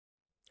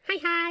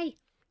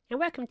and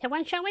welcome to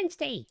One Shot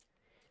Wednesday.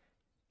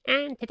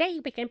 And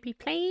today we're going to be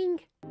playing...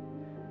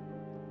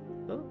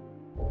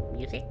 Oh,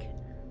 music.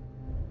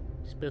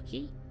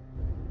 Spooky.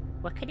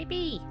 What could it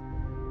be?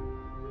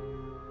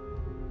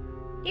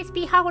 It's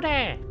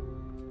Beholder!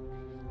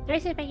 Now,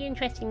 this is a very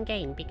interesting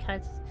game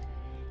because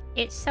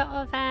it's sort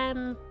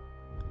of,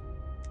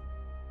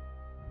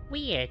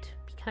 weird.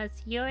 Because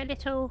you're an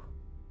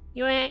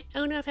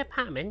owner of an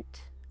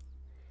apartment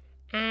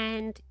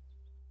and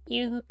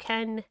you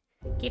can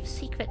give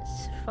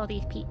secrets from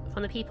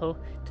the people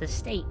to the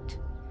state,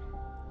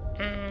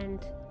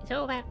 and it's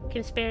all about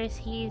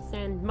conspiracies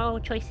and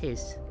moral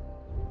choices.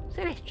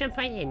 So let's jump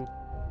right in.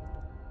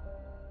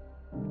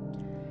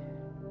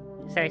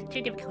 So there's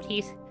two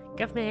difficulties: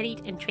 government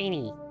elite and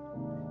trainee.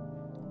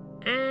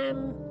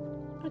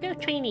 I'll go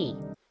trainee.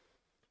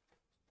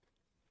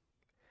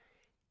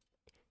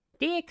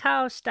 Dear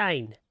Carl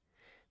Stein,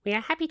 we are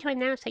happy to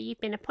announce that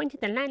you've been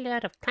appointed the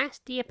landlord of Class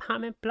D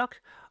apartment block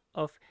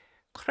of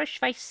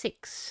Krushvice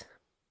 6.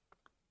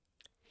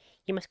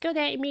 You must go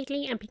there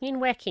immediately and begin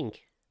working.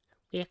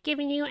 We have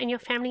given you and your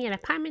family an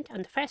apartment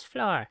on the first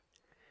floor.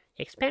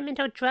 The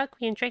experimental drug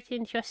we injected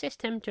into your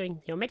system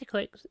during your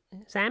medical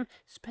exam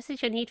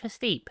suppresses your need for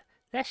sleep.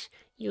 Thus,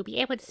 you'll be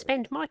able to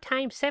spend more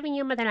time serving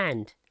your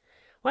motherland.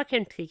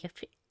 Welcome to the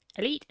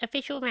elite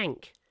official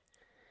rank.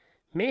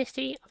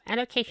 Ministry of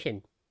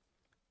Allocation.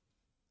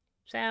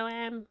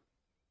 So,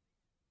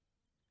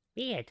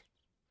 weird.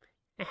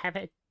 I have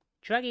a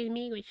drug in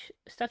me which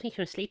stops me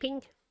from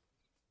sleeping.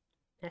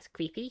 That's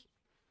creepy.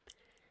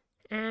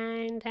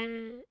 And,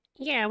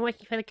 yeah, I'm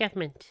working for the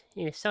government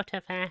in a sort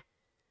of,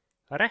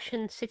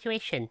 Russian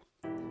situation.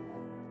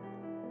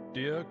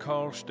 Dear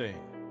Carl Stein.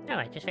 Oh,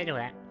 I just read all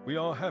that. We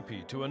are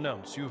happy to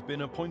announce you've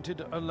been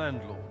appointed a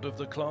landlord of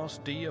the Class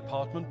D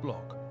apartment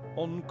block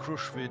on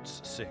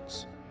Krushvice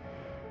 6.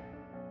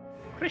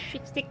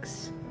 Krushvice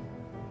 6.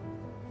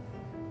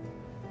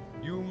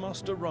 You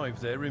must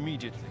arrive there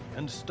immediately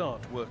and start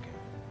working.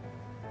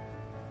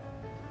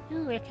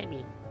 Ooh, look at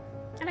me.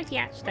 I like the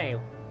art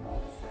style.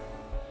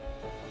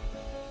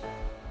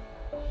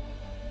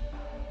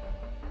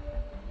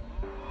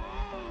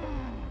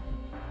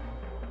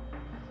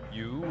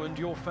 You and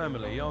your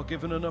family are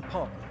given an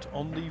apartment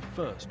on the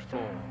first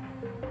floor.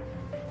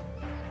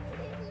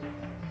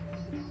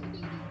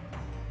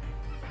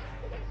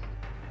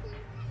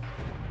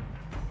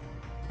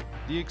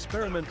 The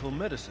experimental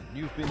medicine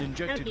you've been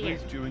injected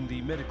with during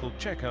the medical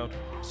checkout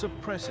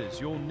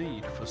suppresses your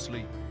need for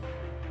sleep.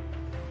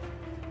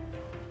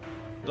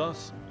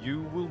 Thus,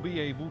 you will be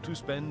able to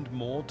spend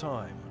more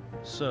time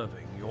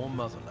serving your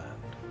motherland.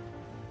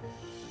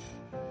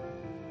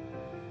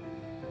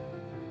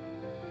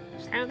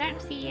 So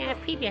that's the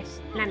previous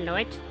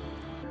landlord.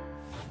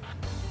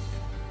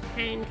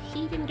 And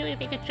he didn't do a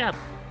very good job.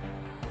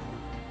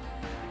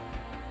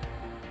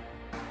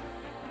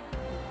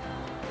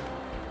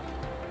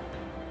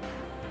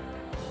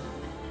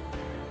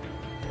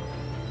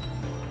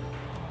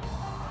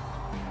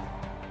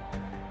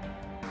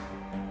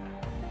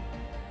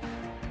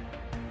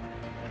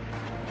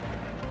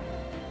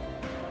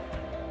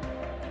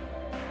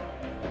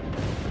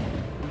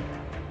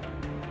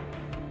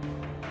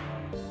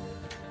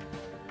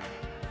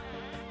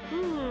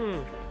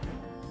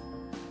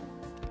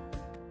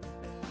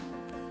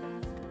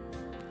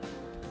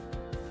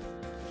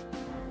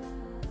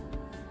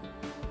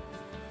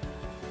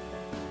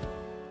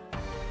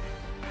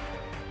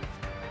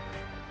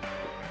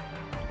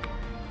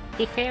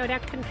 He failed our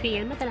country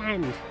and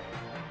motherland.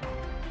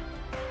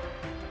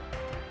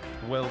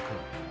 Welcome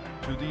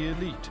to the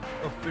elite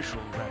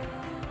official rank.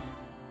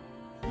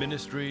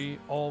 Ministry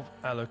of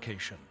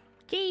Allocation.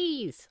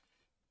 Keys!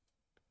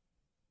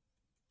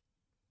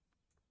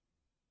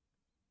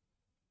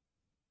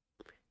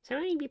 So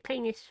I'm going to be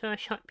playing this for a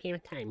short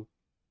period of time.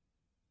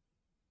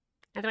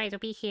 Otherwise I'll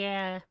be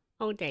here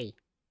all day.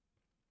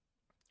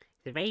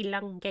 It's a very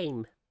long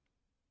game.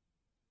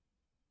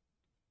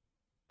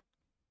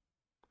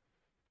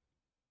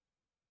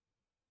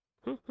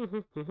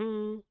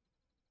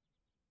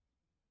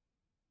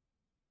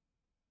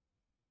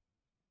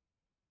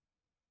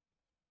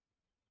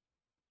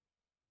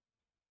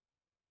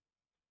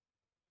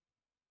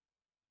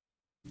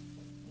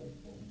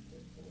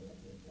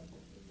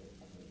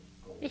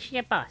 This is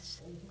your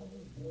boss.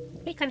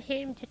 Click on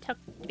him to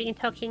begin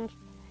talking.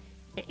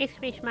 An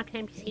exclamation mark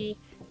on NPC.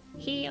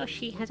 He or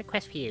she has a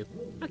quest for you.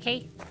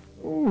 Okay.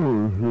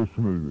 Oh,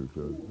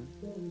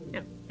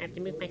 I have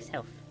to move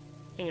myself.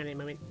 Hang on a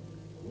moment.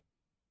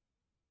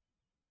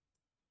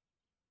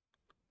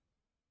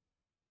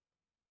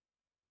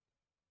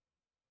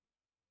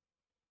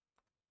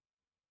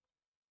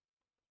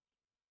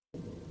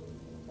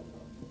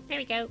 There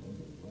we go.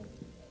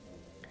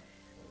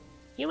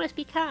 You must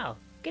be Carl.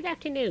 Good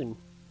afternoon.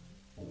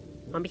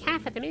 On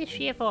behalf of the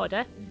Ministry of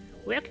Order,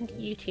 welcome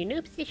you to your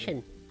new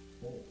position.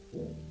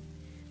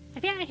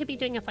 I feel like I could be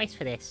doing a voice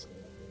for this.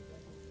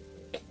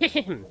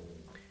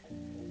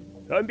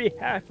 On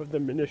behalf of the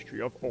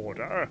Ministry of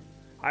Order,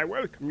 I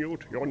welcome you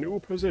to your new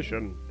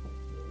position.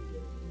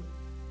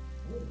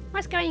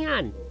 What's going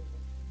on?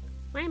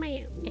 Why am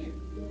I...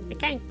 I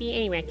can't be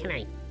anywhere, can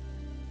I?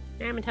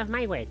 Now I'm on top of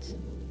my words.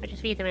 I'll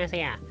just read them as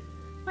they are.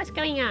 What's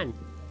going on?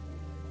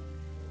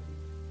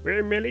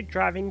 We're merely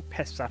driving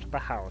pests out of the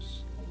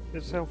house.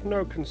 It's of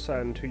no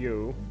concern to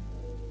you.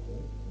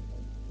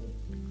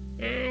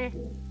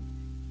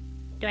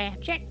 Do I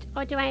object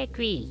or do I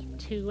agree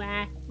to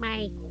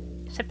my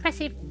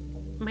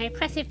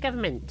oppressive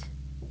government?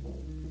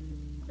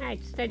 I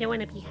just don't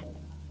want to be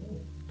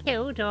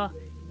killed or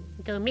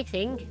go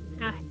missing.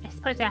 I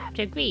suppose I have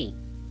to agree.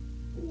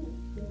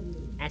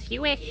 As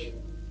you wish.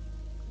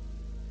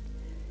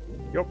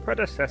 Your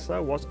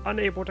predecessor was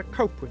unable to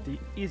cope with the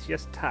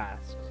easiest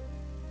tasks.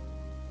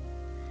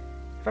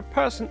 If a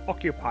person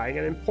occupying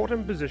an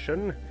important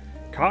position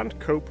can't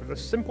cope with a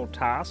simple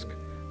task,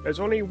 there's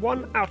only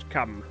one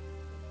outcome.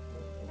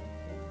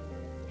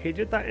 He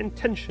did that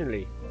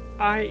intentionally,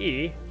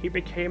 i.e., he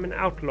became an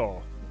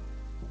outlaw.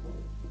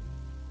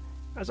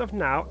 As of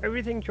now,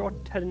 everything your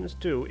tenants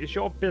do is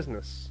your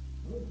business.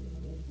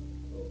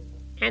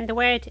 And the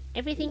word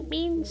everything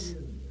means?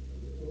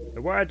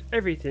 The word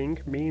everything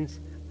means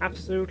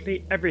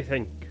absolutely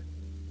everything.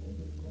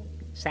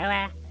 So,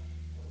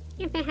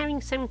 if they're having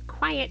some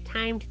quiet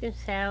time to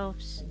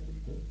themselves,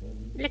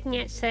 looking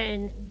at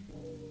certain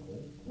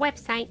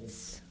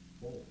websites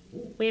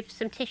with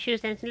some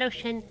tissues and some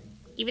lotion,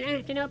 even I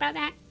have to know about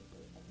that?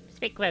 It's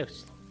a bit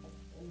gross.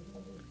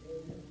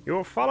 You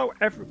will follow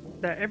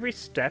their every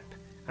step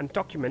and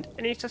document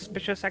any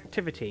suspicious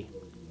activity.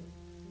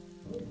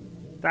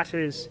 That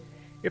is,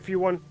 if you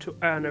want to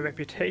earn a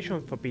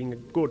reputation for being a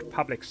good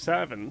public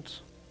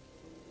servant.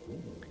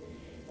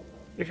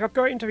 If you're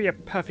going to be a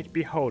perfect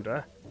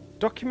beholder,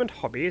 document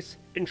hobbies,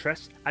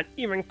 interests, and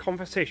even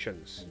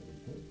conversations.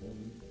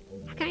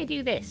 How can I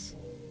do this?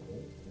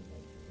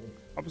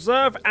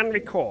 Observe and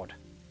record.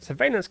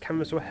 Surveillance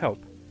cameras will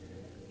help.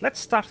 Let's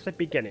start at the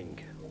beginning.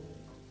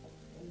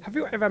 Have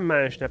you ever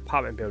managed an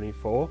apartment building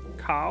before,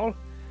 Carl?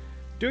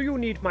 Do you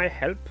need my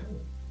help?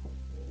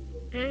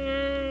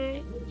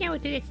 Yeah, we'll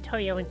do the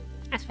tutorial and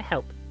ask for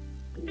help.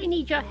 I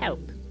need your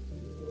help.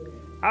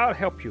 I'll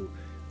help you,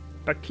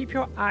 but keep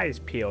your eyes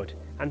peeled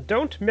and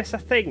don't miss a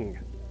thing.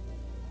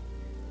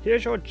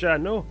 Here's your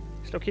journal.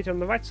 It's located on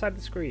the right side of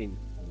the screen.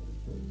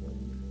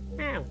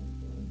 Oh,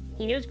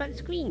 he knows about the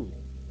screen.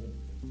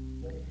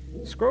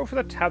 Scroll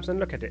through the tabs and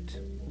look at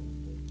it.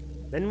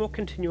 Then we'll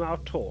continue our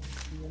talk.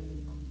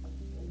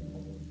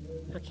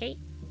 Okay.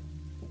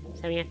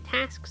 So we have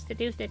tasks to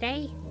do for the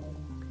day.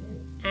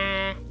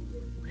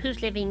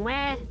 Who's living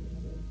where?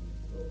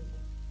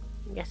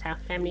 Yes, our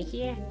family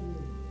here.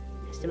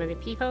 There's some other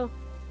people.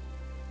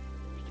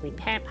 I can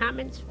repair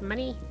apartments for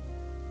money.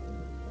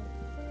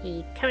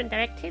 The current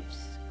directives.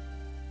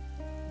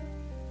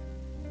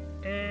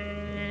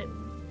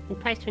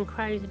 Replies to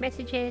inquiries and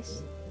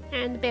messages.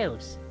 And the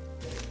bills.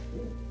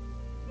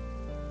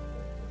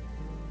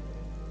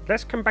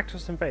 Let's come back to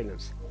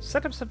surveillance.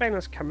 Set up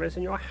surveillance cameras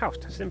in your house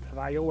to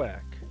simplify your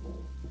work.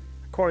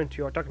 According to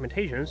your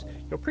documentations,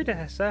 your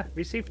predecessor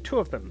received 2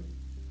 of them.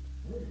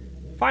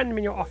 Find them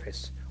in your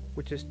office,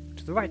 which is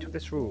to the right of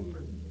this room.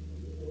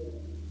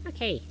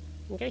 Okay,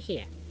 we'll go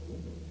here.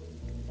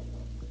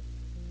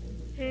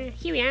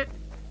 Here we are.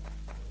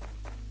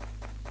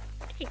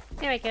 Okay,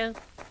 there I go.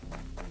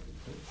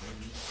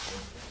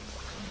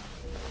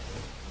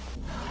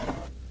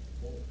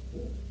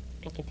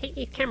 I can take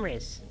these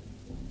cameras.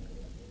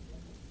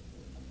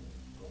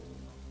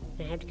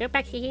 I have to go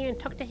back here and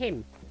talk to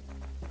him.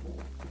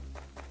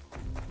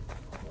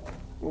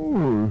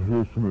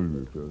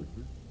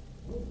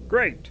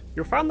 Great!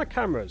 You found the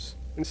cameras.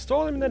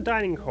 Install them in the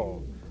dining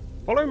hall.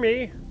 Follow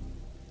me.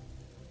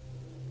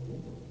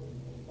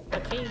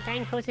 Okay,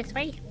 dining hall's this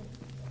way.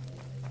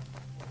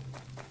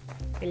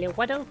 A little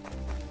waddle.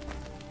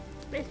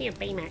 Where's your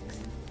Baymax?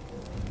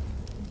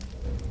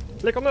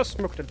 Click on the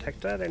smoke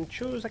detector, then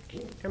choose a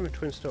camera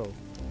to install.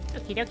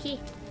 Okie dokie.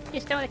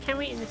 Install the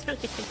camera in the smoke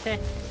detector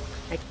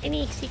like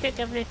any secret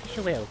government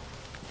official will.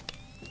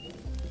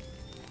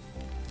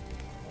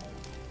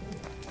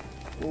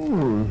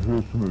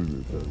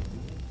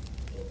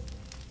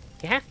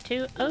 You have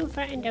to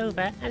over and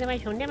over,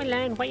 otherwise you'll never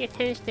learn what your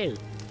tenants do.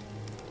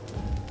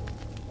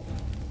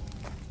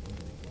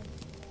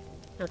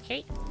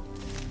 Okay.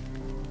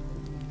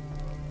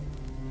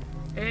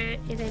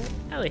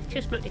 Oh, it's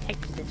 2 smoke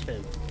detectors in this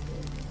room.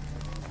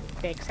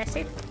 Is it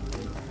excessive?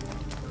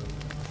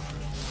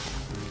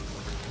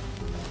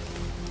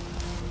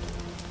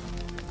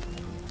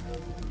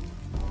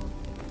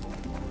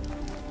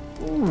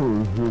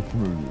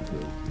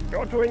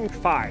 You're doing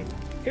fine.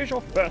 Here's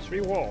your first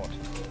reward.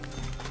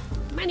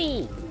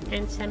 Money!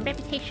 And some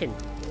reputation.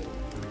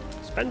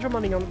 Spend your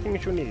money on the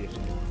things you need.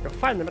 You'll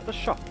find them at the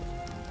shop.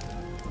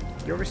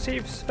 You'll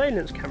receive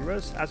surveillance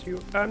cameras as you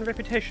earn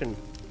reputation.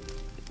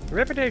 The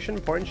reputation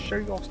points show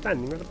your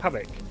standing with the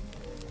public.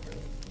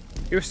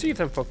 You receive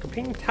them for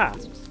completing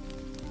tasks.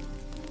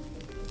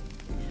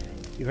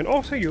 You can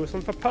also use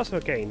them for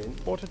personal gain in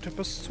order to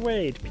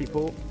persuade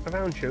people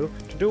around you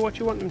to do what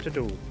you want them to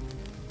do.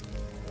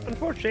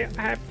 Unfortunately,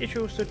 I have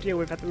issues to deal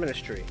with at the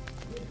ministry.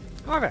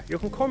 However, you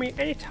can call me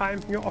anytime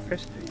from your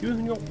office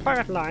using your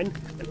private line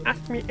and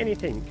ask me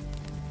anything.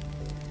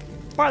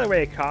 By the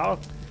way, Carl,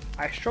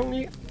 I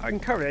strongly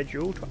encourage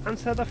you to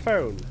answer the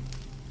phone.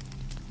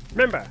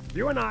 Remember,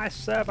 you and I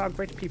serve our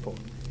great people,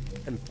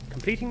 and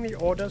completing the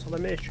orders of the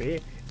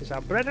ministry is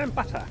our bread and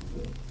butter.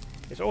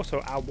 It's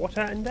also our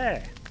water and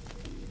air.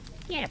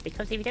 Yeah,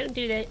 because if you don't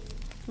do the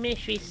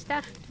ministry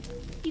stuff,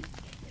 you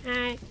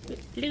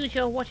lose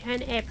your water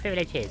and air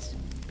privileges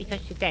because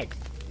you're dead.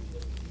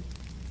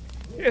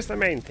 Here's the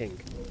main thing.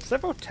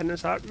 Several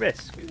tenants are at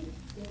risk.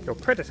 Your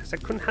predecessor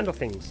couldn't handle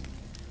things.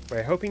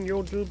 We're hoping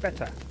you'll do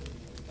better.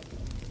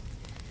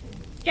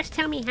 Just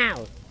tell me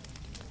how.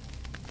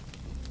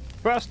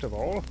 First of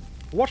all,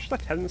 watch the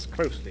tenants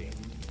closely.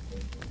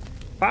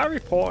 File a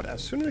report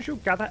as soon as you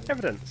gather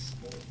evidence.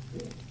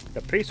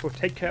 The police will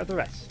take care of the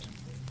rest.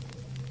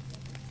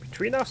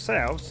 Between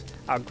ourselves,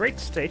 our great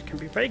state can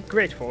be very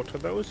grateful to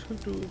those who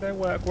do their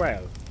work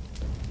well.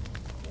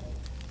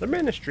 The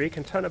ministry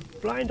can turn a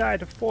blind eye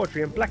to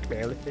forgery and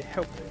blackmail if they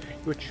help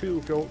you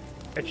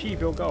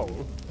achieve your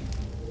goal.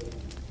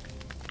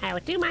 I will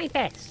do my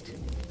best.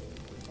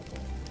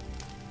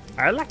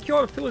 I like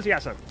your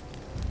enthusiasm,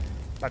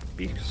 but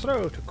be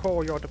slow to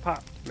call your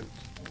department.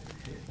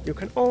 You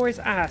can always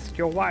ask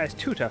your wise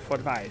tutor for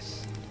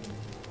advice.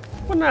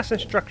 One last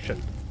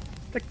instruction.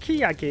 The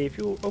key I gave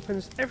you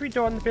opens every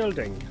door in the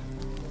building.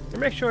 And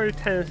make sure your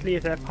tenants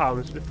leave their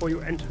apartments before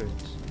you enter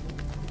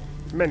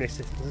it. Many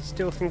citizens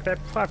still think their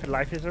private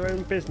life is their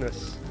own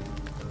business.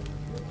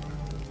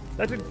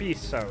 Let it be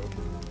so.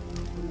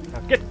 Now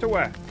get to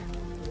work.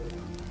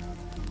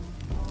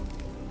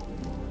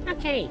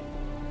 Okay.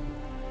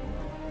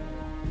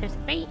 That's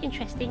very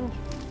interesting.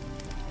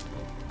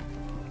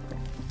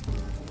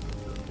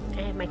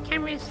 I have my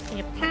cameras, I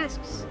have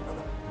tasks,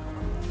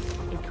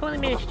 and call the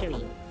ministry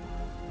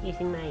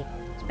using my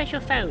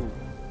special phone.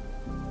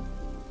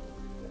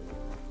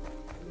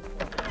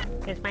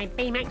 There's my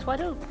Baymax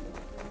waddle.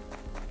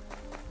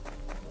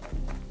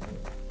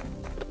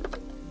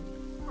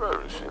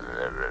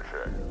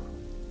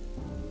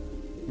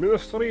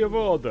 Ministry of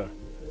Order.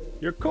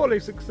 Your call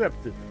is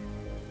accepted.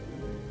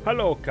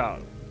 Hello,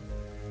 Carl.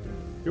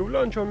 You've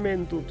learned your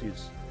main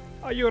duties.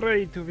 Are you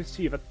ready to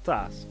receive a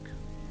task?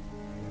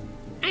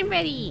 I'm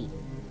ready!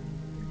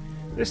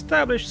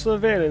 Establish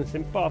surveillance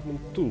in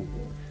Apartment 2.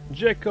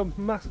 Jacob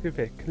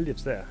Maskevich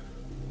lives there.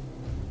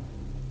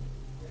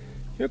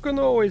 You can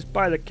always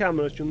buy the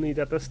cameras you need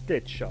at the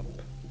state shop.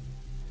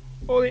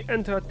 Only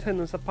enter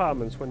tenants'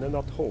 apartments when they're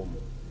not home.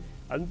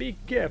 And be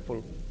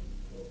careful.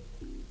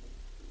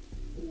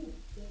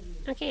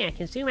 Okay, I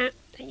can zoom out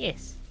like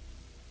this.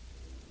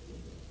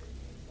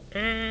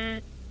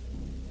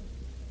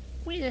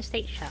 Where's the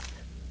state shop?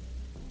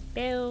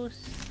 Bills.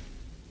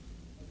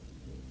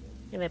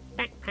 We have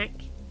a backpack,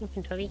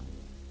 inventory.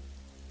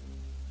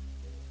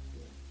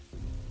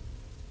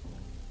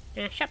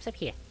 Shop's up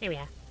here. There we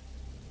are.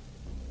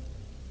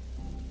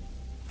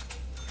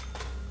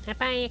 I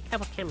buy a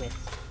couple cameras.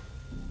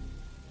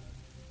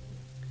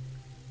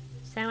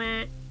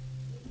 So,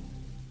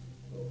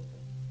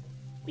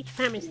 which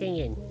apartment's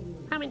he in?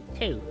 Apartment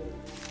 2.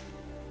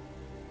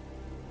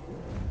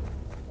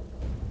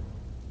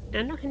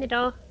 I'm knocking the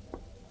door.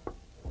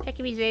 Check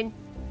if he's in.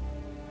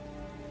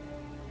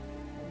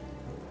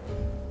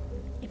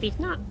 If he's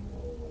not...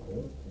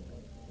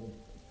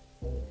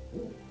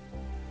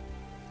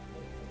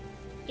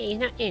 Yeah, he's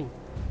not in.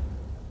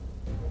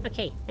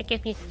 Okay, that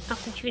gives me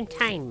opportune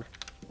time.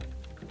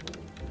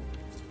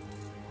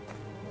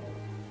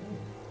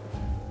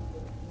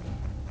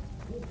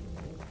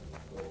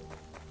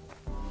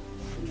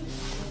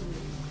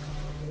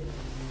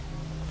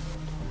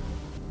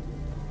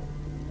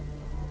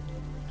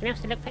 I can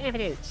also look for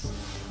evidence.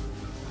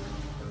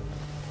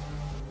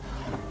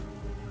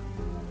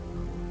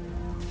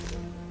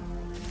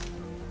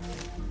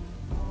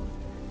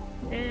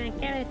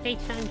 Gather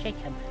data on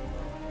Jacob.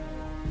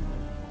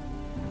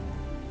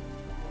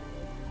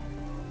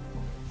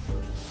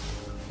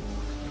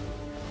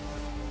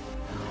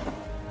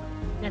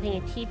 Nothing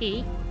in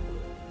TV.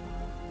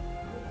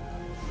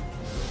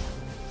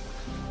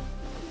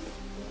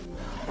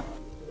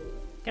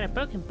 Got a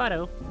broken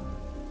bottle.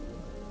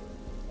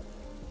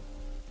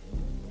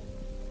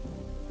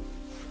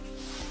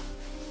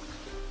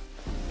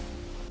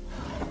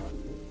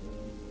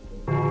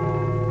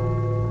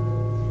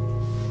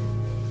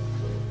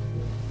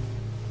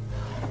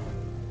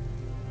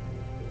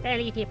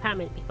 Better leave the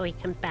apartment before he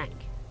comes back.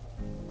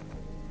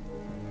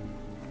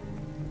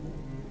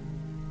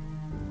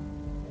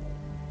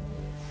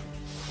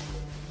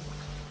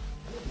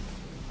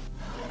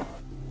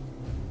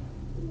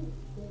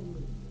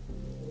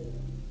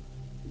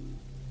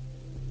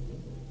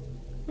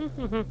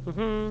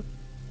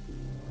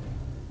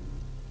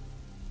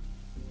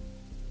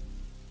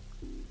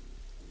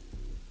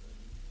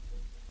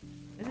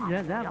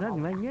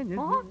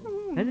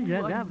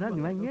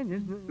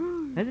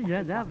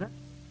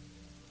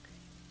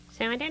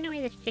 So I don't know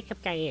where this Jacob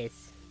guy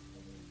is.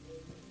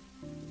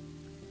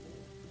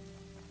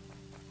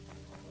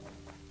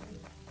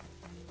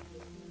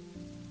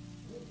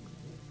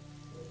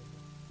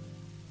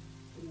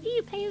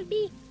 you play with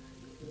me?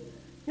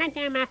 Not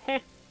now, Martha.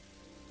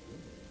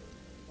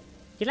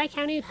 You like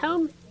our new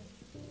home?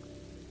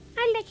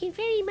 I like him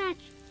very much.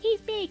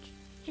 He's big.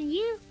 And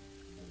you?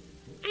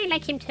 I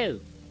like him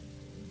too.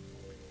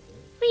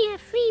 We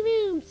have 3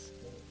 rooms.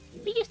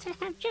 We used to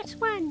have just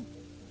 1.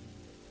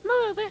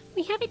 Moreover,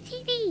 we have a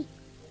TV.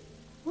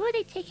 Will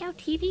they take our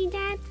TV,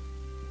 Dad?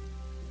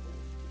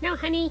 No,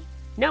 honey.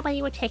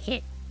 Nobody will take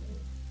it.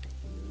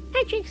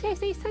 Patrick says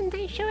they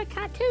sometimes show a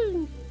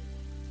cartoon.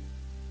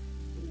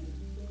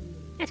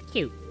 That's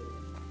cute.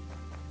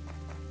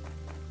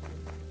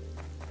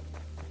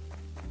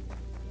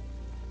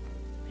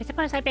 I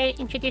suppose I better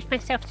introduce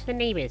myself to the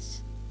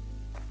neighbors.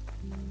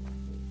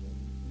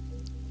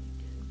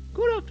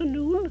 Good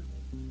afternoon.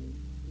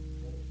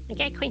 And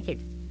get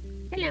acquainted.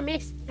 Hello,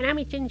 miss, and I'll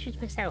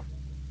introduce myself.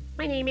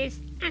 My name is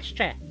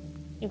Astra.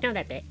 Ignore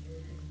that bit.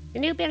 The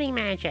new building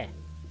manager.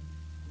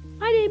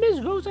 My name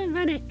is Rosa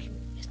Vanek.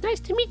 It's nice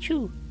to meet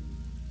you.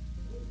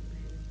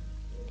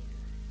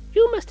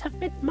 You must have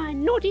met my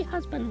naughty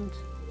husband.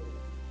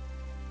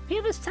 We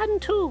have a son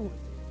too.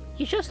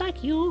 He's just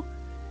like you,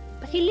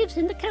 but he lives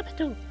in the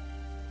capital.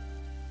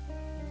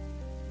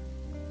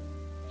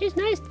 It's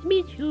nice to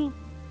meet you.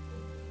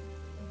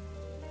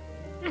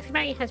 Ask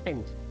about your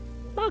husband.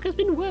 Mark has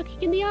been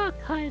working in the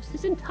archives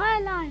his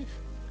entire life.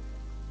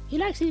 He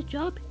likes his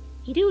job.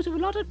 He deals with a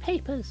lot of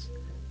papers,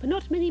 but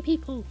not many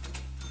people.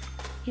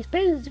 He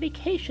spends his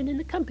vacation in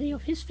the company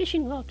of his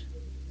fishing rod.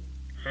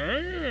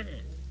 Ah,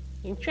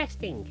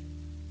 interesting.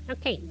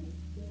 Okay.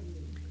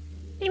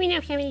 Let me know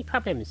if you have any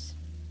problems.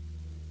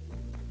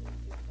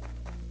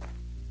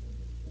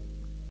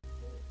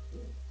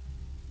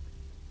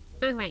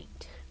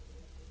 Alright.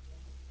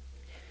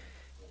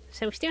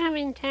 So we still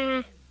haven't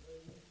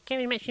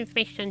given much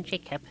information on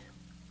Jacob.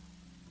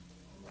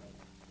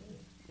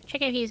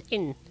 Check if he's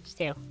in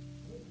still.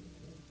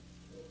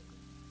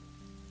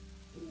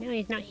 No,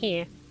 he's not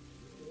here.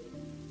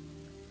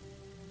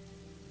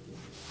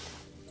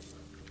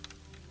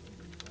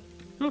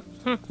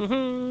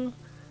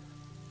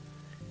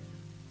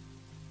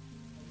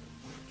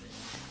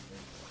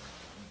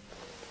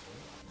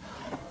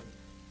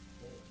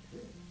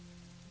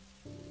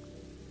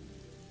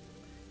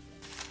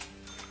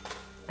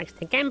 Likes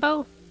to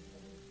gamble.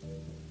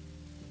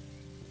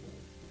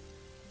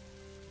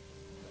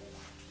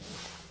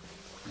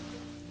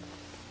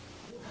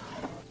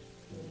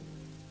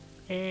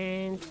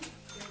 And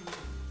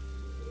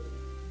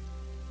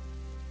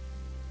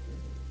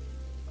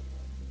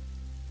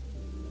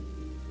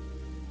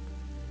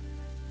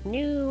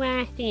new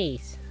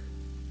thingies.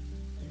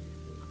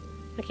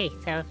 Okay,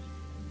 so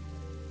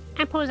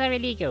apples are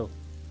illegal.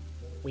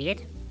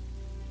 Weird.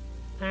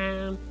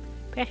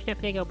 Possession of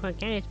illegal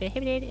propaganda is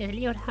prohibited. It is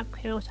illegal to help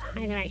criminals to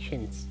hide their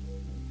actions.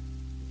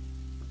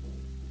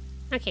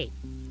 Okay,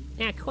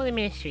 now call the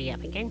ministry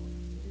up again.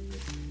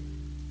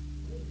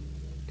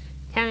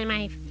 Tell them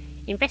I've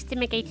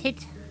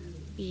investigated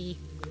the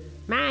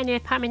man in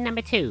apartment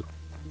number 2.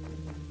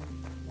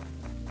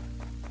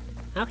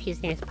 Oh, he's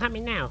in his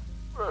apartment now.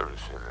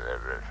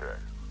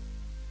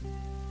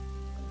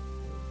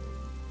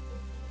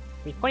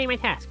 Reporting my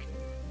task.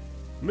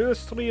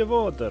 Ministry of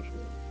Order.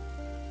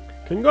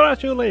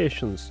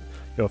 Congratulations!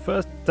 Your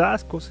first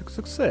task was a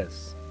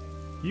success.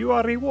 You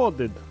are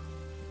rewarded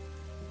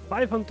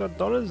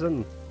 $500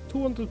 and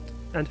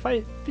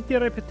 250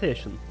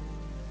 reputation.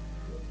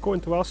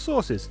 According to our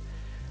sources,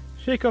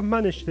 Jacob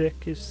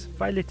Manischek is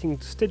violating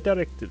state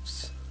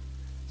directives,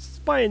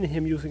 spying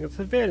him using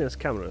surveillance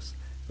cameras.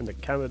 When the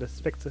camera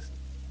detects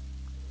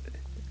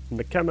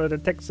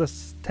a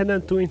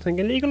tenant doing something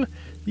illegal,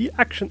 the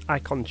action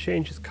icon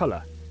changes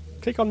color.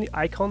 Click on the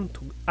icon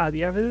to add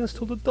the evidence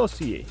to the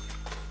dossier.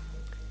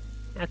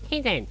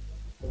 Okay then.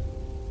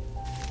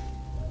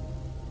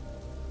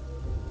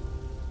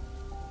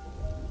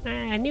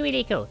 New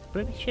illegal,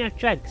 prohibition of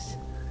drugs.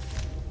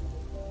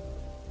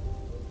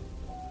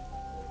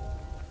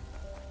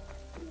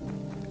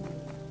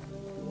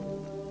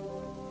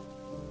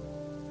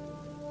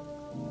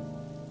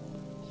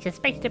 He's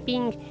suspected of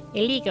being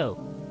illegal,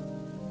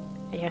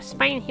 and you're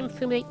spying him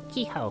through the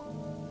keyhole.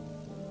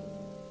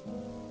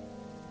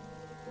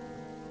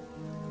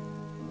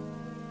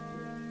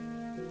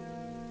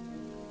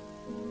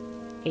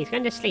 He's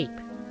going to sleep.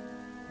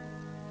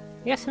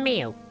 Here's a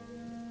meal.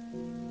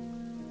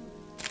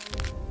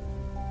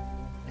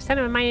 The son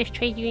of a miners'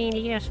 trade union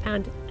leader was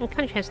found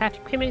unconscious after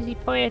criminals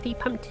reportedly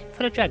pumped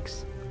full of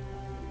drugs.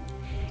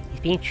 He's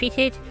being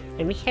treated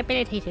and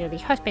rehabilitated at the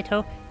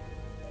hospital.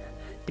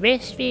 The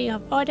Ministry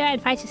of Order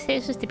advises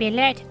citizens to be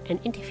alert and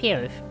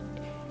interfere with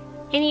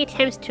any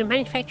attempts to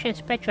manufacture and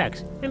spread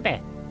drugs. Remember,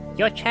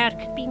 your child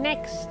could be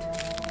next.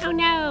 Oh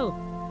no!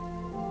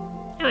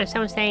 Oh, and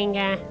someone's saying,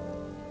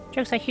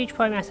 drugs are a huge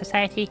problem in our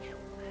society.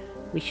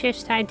 We should have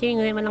started dealing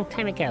with them a long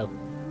time ago.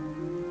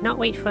 Not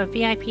wait for a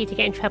VIP to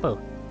get in trouble.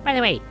 By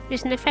the way,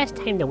 this isn't the first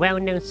time the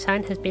well-known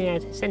son has been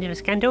at the centre of a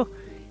scandal.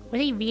 Was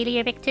he really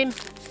a victim?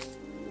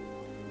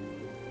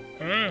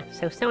 Ah,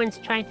 so someone's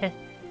trying to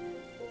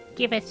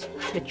give us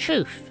the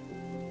truth.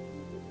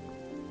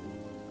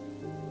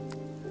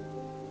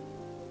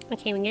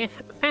 Okay, we're gonna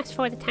fast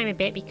forward the time a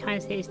bit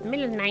because it is the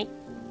middle of the night.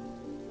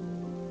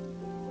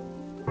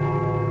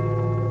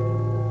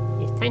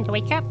 It's time to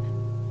wake up.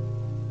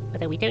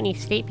 Although we don't need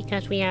sleep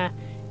because we are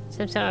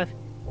some sort of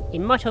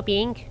immortal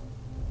being.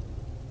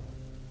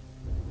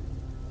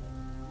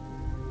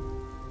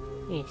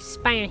 You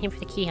spy on him for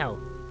the keyhole.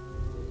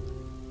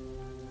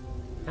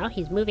 Oh,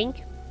 he's moving.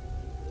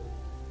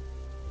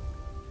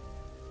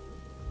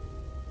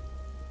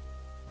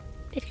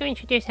 Let's go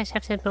introduce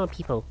ourselves to more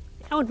people.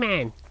 Old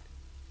man.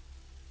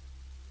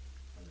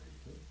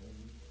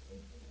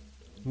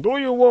 Do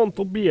you want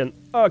to be an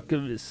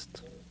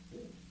archivist?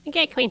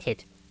 Get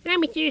acquainted. Allow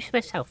me to introduce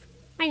myself.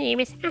 My name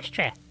is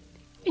Astra.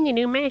 I'm the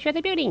new manager of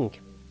the building.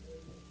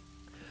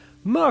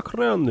 Mark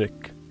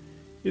Rennick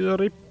is a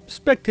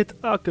respected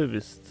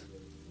archivist.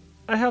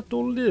 I have to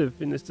live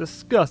in this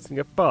disgusting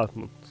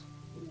apartment.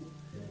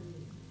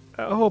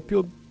 I hope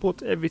you'll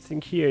put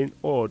everything here in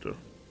order.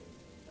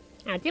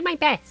 I'll do my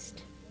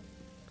best.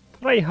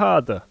 Try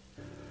harder.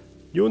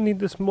 You need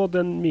this more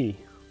than me.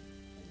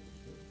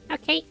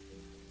 Okay.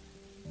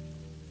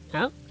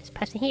 Oh, this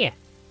person here.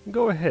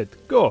 Go ahead,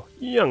 go.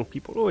 Young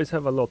people always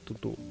have a lot to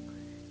do.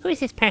 Who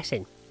is this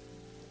person?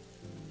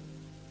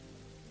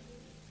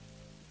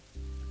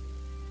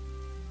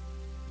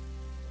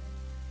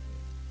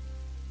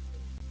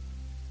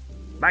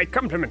 My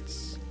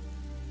compliments.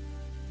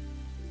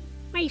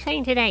 What are you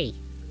saying today?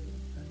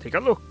 Take a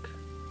look.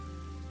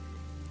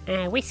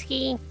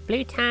 Whiskey,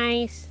 blue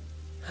ties.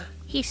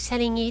 He's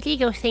selling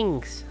illegal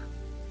things.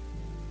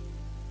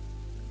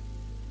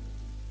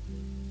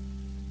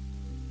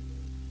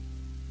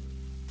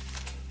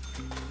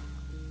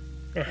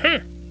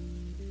 Aha!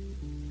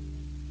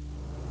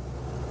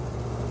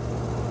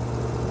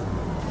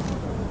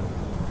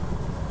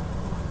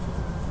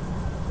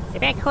 I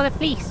better call the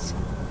police.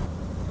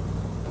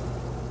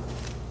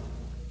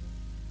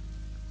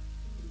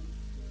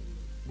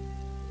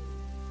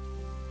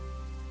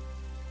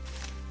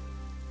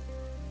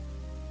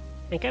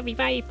 I'm gonna be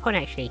very poor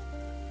actually.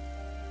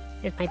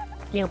 There's my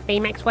little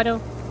Baymax waddle.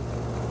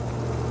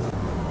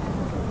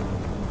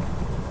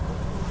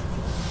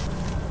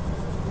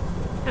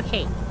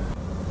 Okay.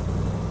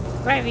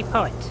 Right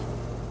report.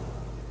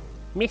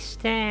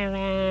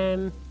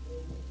 Mr.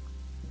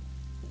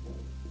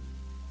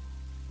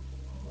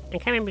 I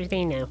can't remember his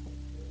name now.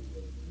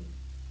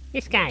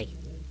 This guy.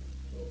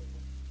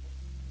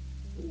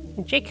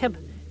 Jacob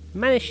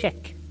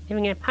Manishek,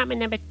 living in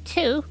apartment number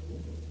 2.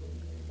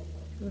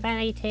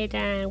 Violated,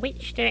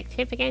 which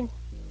directive again?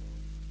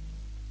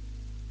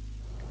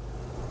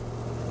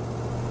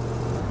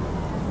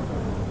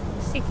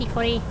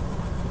 $60.40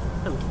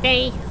 from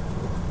today.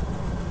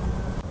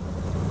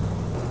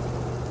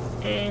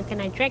 And can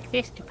I drag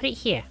this and put it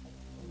here?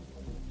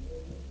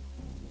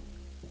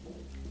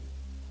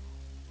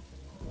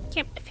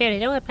 Yep, filled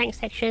in all the blank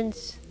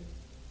sections.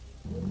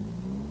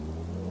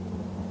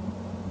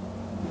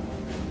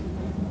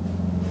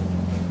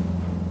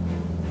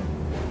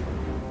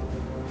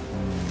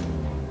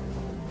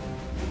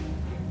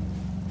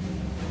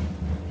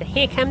 So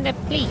here come the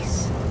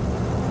police.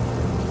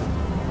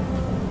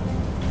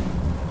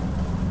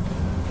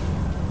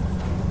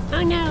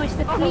 Oh no, it's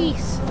the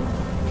police.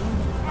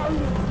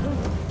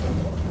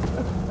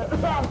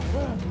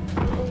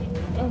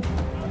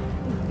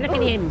 Look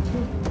at him.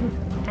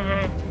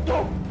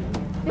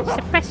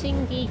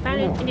 Suppressing the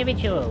violent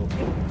individual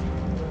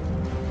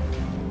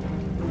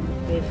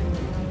with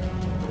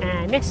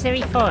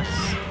necessary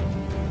force.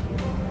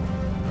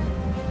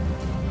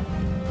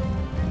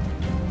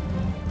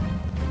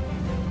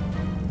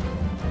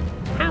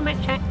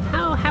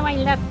 How I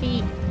love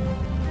the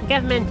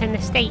government and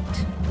the state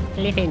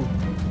to live in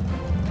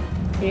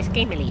this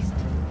game at least.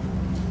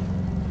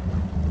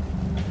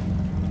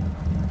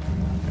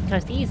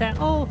 Because these are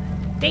all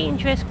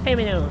dangerous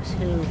criminals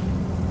who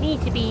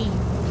need to be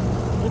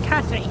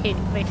incarcerated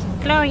for this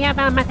glory of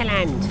our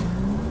motherland.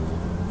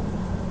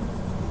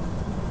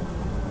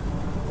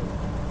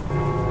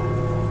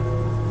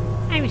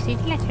 I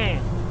received a letter.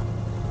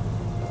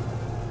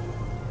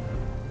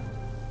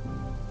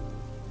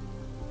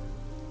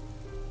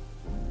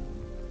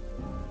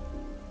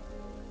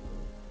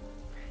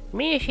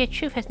 Ministry of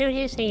Truth has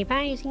noticed a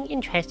rising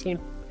interest in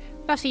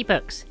glossy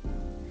books,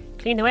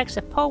 including the works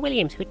of Paul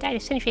Williams, who died a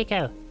century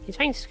ago. His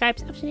writing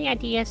describes obsolete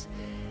ideas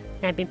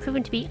that have been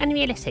proven to be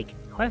unrealistic.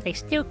 However, they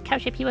still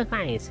capture people's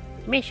minds.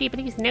 The ministry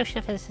believes the notion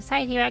of a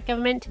society without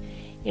government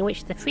in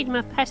which the freedom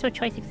of personal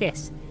choice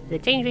exists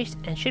is dangerous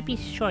and should be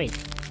destroyed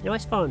in all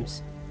its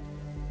forms.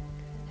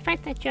 The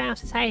fact that our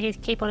society is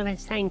capable of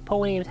understanding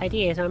Paul Williams'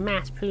 ideas en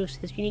masse proves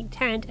his unique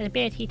talent and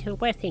ability to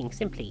word things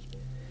simply.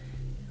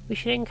 We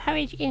should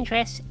encourage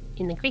interest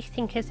in the great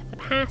thinkers of the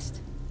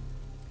past.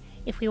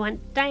 If we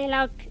want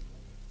dialogue...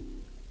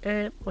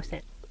 what's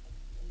that?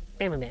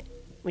 Wait a minute.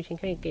 We should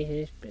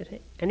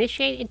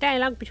initiate a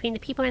dialogue between the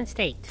people and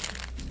state.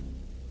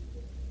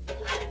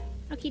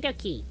 Okie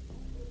dokie.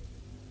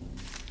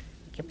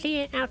 We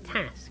completed our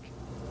task.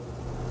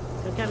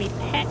 So we're gonna be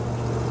pet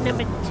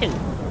number 2.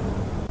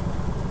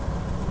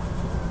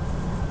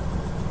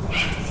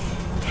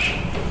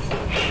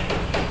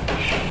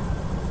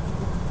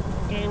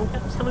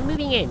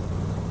 moving in.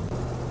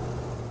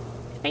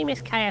 A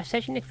famous car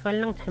surgeon looking for a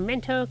long-term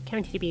rental,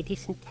 guaranteed to be a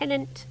decent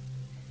tenant.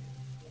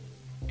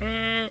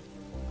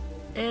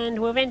 And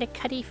we'll rent a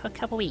cuddy for a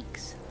couple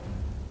weeks.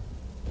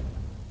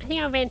 I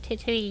think I'll rent it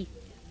to the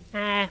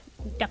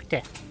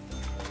doctor.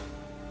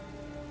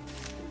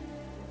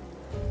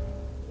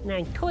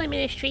 Now call the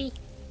ministry.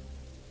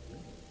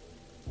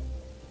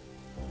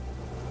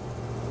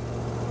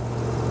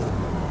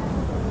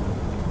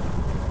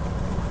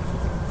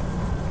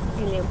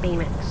 A little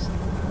Baymax.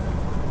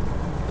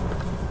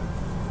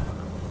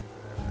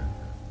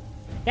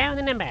 Down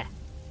the number.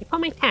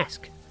 Upon my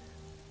task.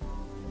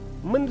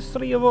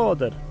 Ministry of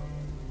Order.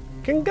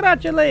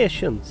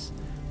 Congratulations!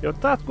 Your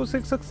task was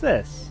a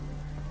success.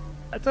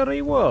 As a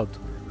reward,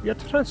 we are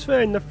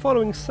transferring the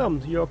following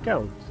sum to your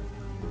account.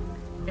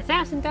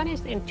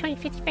 $1,000 and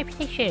 250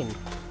 reputation.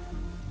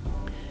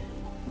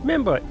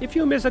 Remember, if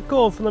you miss a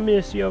call from the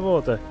Ministry of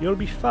Order, you'll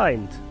be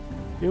fined.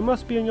 You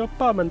must be in your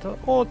apartment at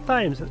all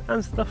times and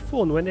answer the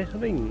phone when it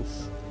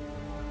rings.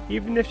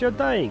 Even if you're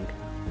dying.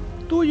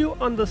 Do you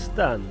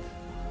understand?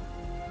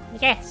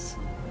 Yes.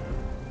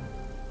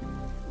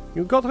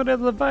 You got rid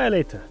of the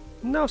violator.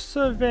 Now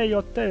survey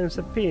your tenant's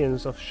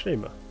opinions of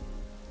Shimmer.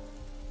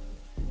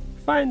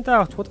 Find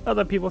out what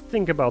other people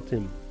think about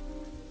him.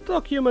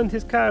 Document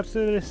his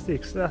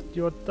characteristics that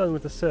you are done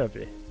with the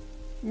survey.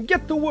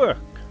 Get to work!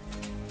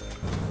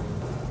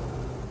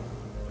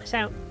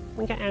 So,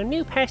 we got our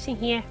new person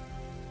here.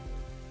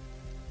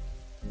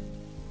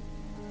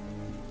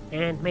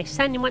 And my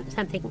son wants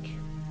something.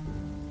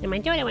 And my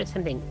daughter wants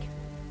something.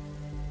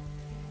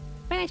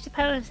 But I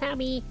suppose that'll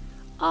be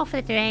all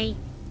for today.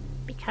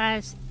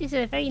 Because this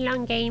is a very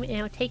long game and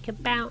it'll take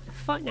about a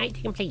fortnight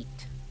to complete.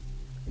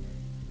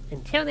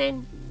 Until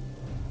then,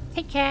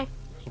 take care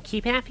and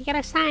keep an eye out for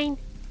your sign.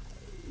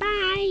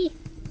 Bye!